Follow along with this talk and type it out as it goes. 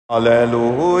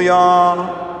Alleluia,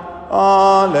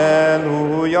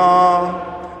 Alleluia,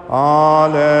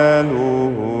 Alleluia.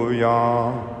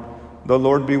 The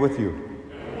Lord be with you.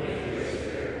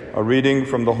 A reading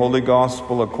from the Holy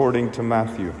Gospel according to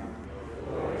Matthew.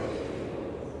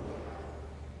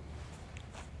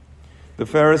 The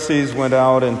Pharisees went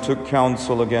out and took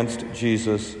counsel against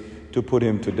Jesus to put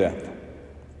him to death.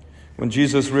 When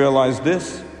Jesus realized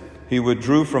this, he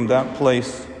withdrew from that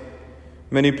place.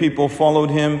 Many people followed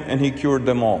him, and he cured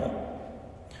them all.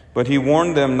 But he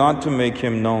warned them not to make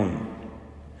him known.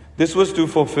 This was to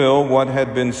fulfill what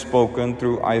had been spoken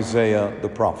through Isaiah the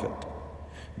prophet.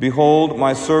 Behold,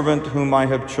 my servant whom I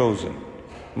have chosen,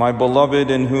 my beloved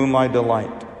in whom I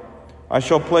delight. I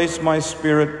shall place my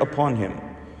spirit upon him,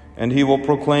 and he will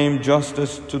proclaim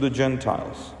justice to the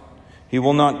Gentiles. He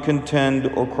will not contend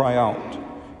or cry out,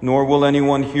 nor will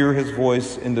anyone hear his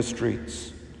voice in the streets.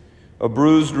 A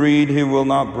bruised reed he will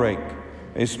not break,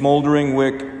 a smoldering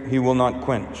wick he will not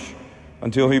quench,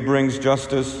 until he brings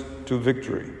justice to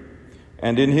victory.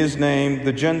 And in his name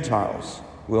the Gentiles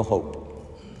will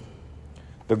hope.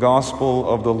 The Gospel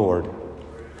of the Lord.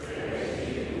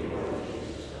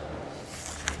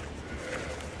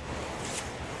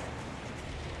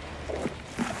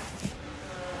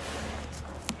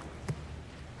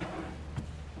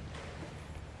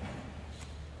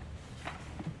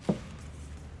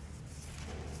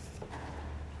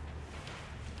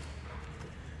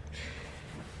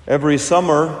 Every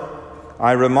summer,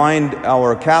 I remind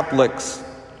our Catholics,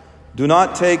 do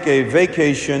not take a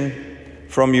vacation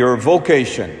from your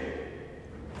vocation.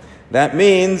 That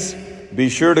means be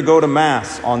sure to go to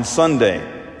Mass on Sunday,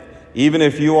 even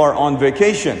if you are on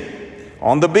vacation,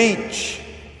 on the beach,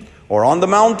 or on the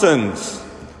mountains,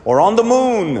 or on the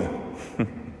moon.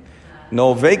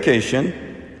 No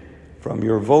vacation from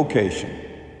your vocation.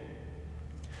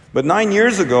 But 9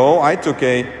 years ago, I took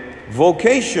a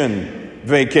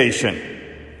vacation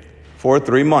for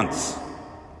 3 months.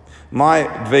 My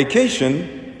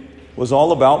vacation was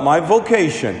all about my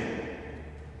vocation.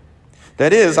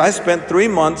 That is, I spent 3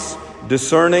 months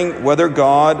discerning whether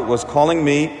God was calling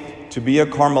me to be a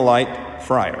Carmelite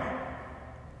friar.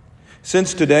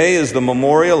 Since today is the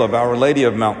memorial of Our Lady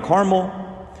of Mount Carmel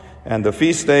and the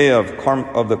feast day of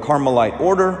the Carmelite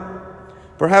order,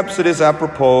 perhaps it is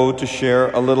apropos to share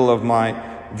a little of my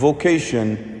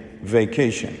vacation.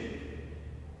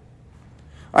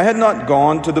 I had not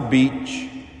gone to the beach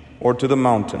or to the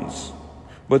mountains,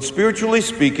 but spiritually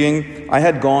speaking, I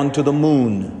had gone to the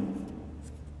moon.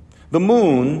 The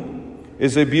moon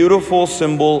is a beautiful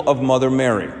symbol of Mother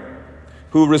Mary,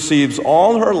 who receives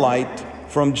all her light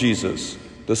from Jesus,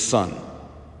 the sun.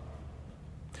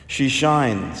 She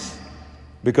shines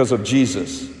because of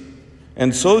Jesus,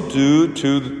 and so do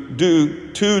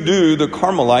the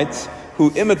Carmelites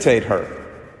who imitate her,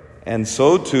 and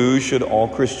so too should all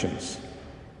Christians.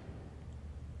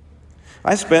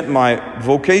 I spent my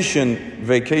vacation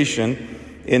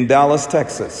in Dallas,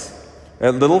 Texas,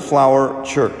 at Little Flower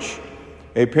Church,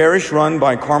 a parish run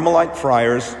by Carmelite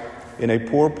friars in a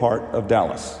poor part of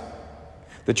Dallas.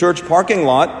 The church parking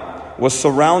lot was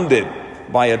surrounded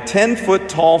by a 10-foot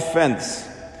tall fence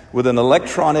with an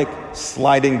electronic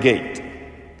sliding gate.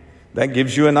 That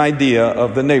gives you an idea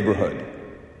of the neighborhood.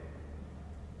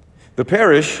 The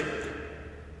parish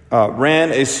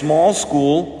ran a small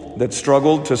school that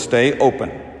struggled to stay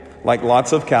open, like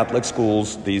lots of Catholic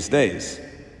schools these days.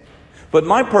 But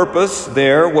my purpose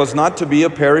there was not to be a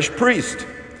parish priest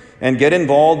and get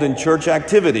involved in church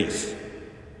activities,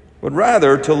 but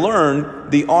rather to learn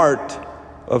the art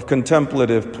of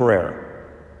contemplative prayer.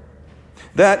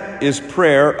 That is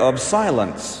prayer of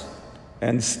silence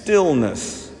and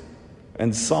stillness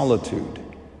and solitude.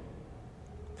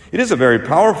 It is a very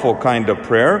powerful kind of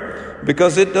prayer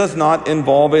because it does not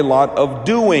involve a lot of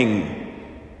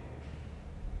doing,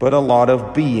 but a lot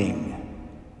of being.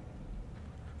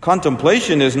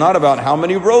 Contemplation is not about how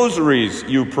many rosaries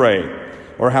you pray,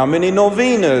 or how many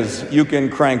novenas you can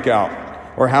crank out,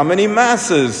 or how many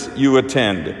masses you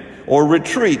attend, or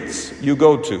retreats you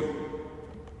go to.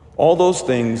 All those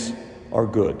things are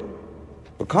good.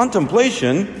 But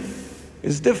contemplation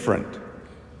is different.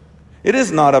 It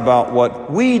is not about what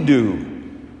we do,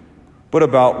 but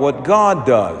about what God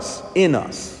does in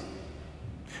us.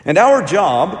 And our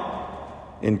job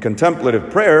in contemplative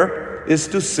prayer is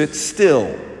to sit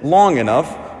still long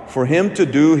enough for Him to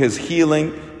do His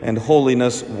healing and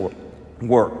holiness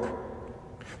work.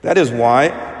 That is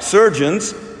why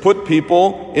surgeons put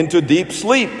people into deep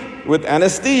sleep with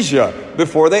anesthesia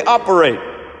before they operate.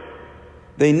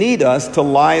 They need us to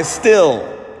lie still,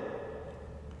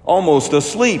 almost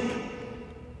asleep,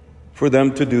 for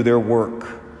them to do their work.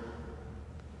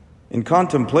 In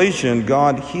contemplation,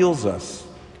 God heals us,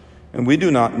 and we do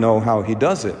not know how he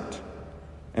does it.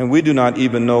 And we do not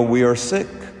even know we are sick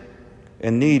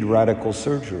and need radical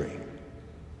surgery.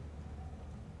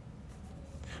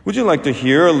 Would you like to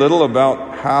hear a little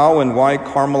about how and why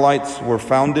Carmelites were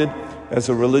founded as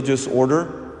a religious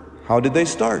order? How did they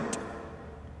start?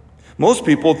 Most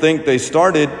people think they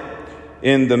started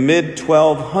in the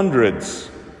mid-1200s,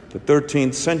 the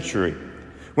 13th century,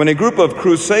 when a group of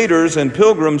crusaders and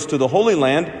pilgrims to the Holy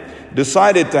Land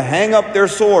decided to hang up their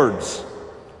swords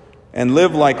and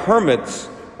live like hermits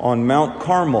on Mount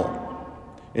Carmel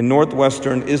in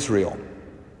northwestern Israel,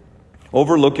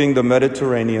 overlooking the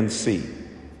Mediterranean Sea.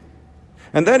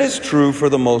 And that is true for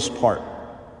the most part.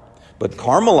 But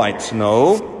Carmelites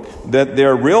know that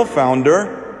their real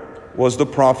founder was the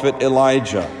prophet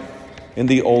Elijah in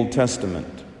the Old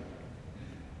Testament.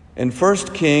 In 1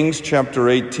 Kings chapter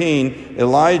 18,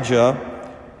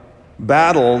 Elijah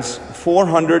battles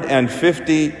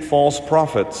 450 false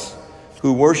prophets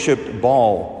who worshiped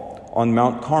Baal on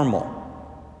Mount Carmel.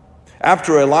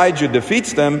 After Elijah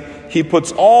defeats them, he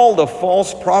puts all the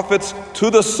false prophets to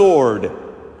the sword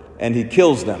and he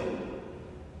kills them.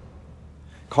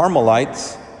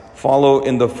 Carmelites follow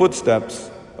in the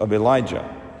footsteps of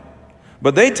Elijah.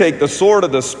 But they take the sword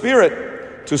of the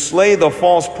Spirit to slay the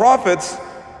false prophets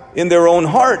in their own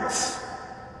hearts.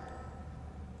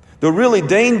 The really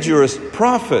dangerous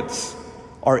prophets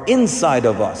are inside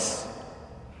of us,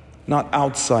 not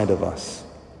outside of us.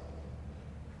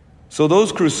 So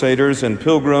those crusaders and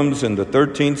pilgrims in the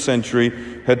 13th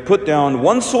century had put down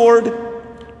one sword,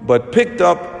 but picked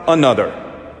up another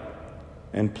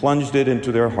and plunged it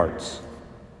into their hearts.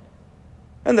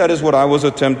 And that is what I was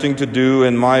attempting to do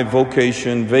in my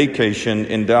vacation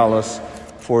in Dallas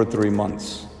for 3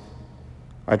 months.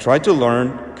 I tried to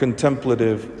learn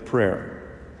contemplative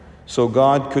prayer so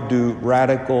God could do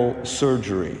radical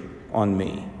surgery on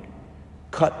me,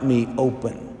 cut me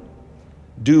open,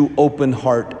 do open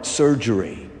heart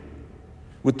surgery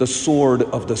with the sword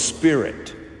of the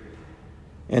Spirit,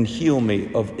 and heal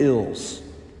me of ills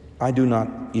I do not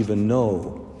even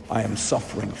know I am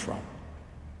suffering from.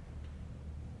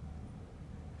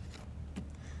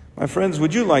 My friends,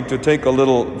 would you like to take a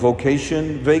little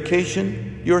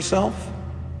vacation yourself?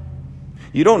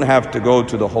 You don't have to go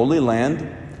to the Holy Land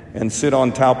and sit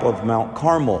on top of Mount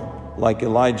Carmel like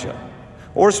Elijah,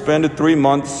 or spend 3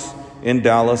 months in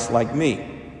Dallas like me.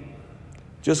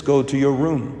 Just go to your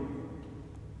room,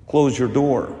 close your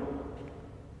door,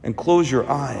 and close your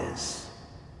eyes,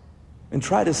 and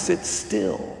try to sit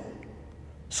still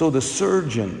so the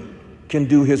surgeon can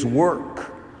do his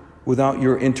work without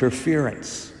your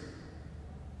interference.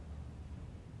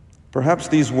 Perhaps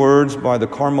these words by the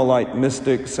Carmelite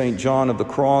mystic St. John of the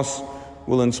Cross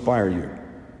will inspire you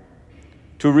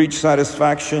to reach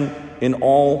satisfaction in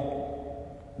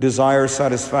all, desire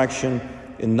satisfaction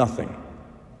in nothing,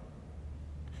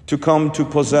 to come to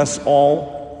possess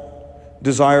all,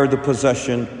 desire the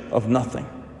possession of nothing,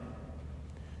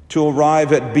 to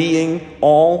arrive at being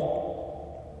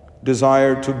all,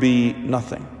 desire to be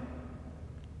nothing,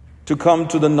 to come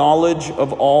to the knowledge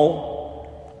of all,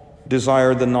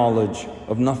 desire the knowledge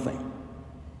of nothing.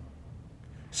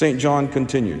 St. John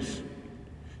continues,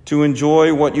 to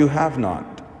enjoy what you have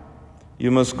not,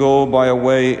 you must go by a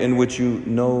way in which you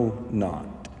know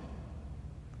not.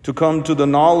 To come to the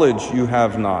knowledge you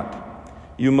have not,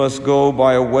 you must go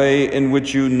by a way in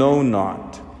which you know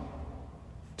not.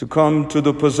 To come to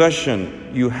the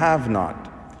possession you have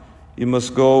not, you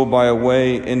must go by a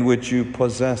way in which you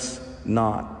possess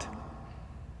not.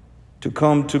 To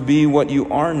come to be what you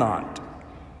are not,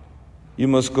 you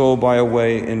must go by a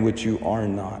way in which you are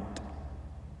not.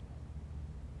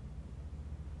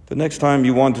 The next time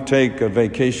you want to take a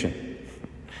vacation,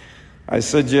 I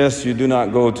suggest you do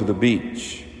not go to the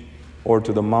beach or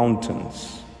to the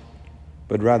mountains,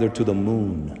 but rather to the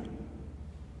moon.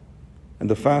 And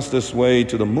the fastest way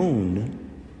to the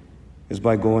moon is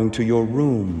by going to your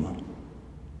room,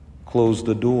 close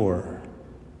the door,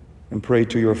 and pray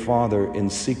to your Father in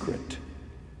secret.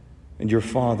 And your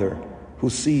Father, who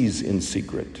sees in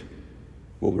secret,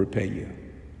 will repay you.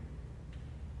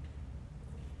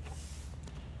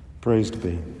 Praised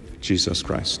be Jesus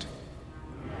Christ.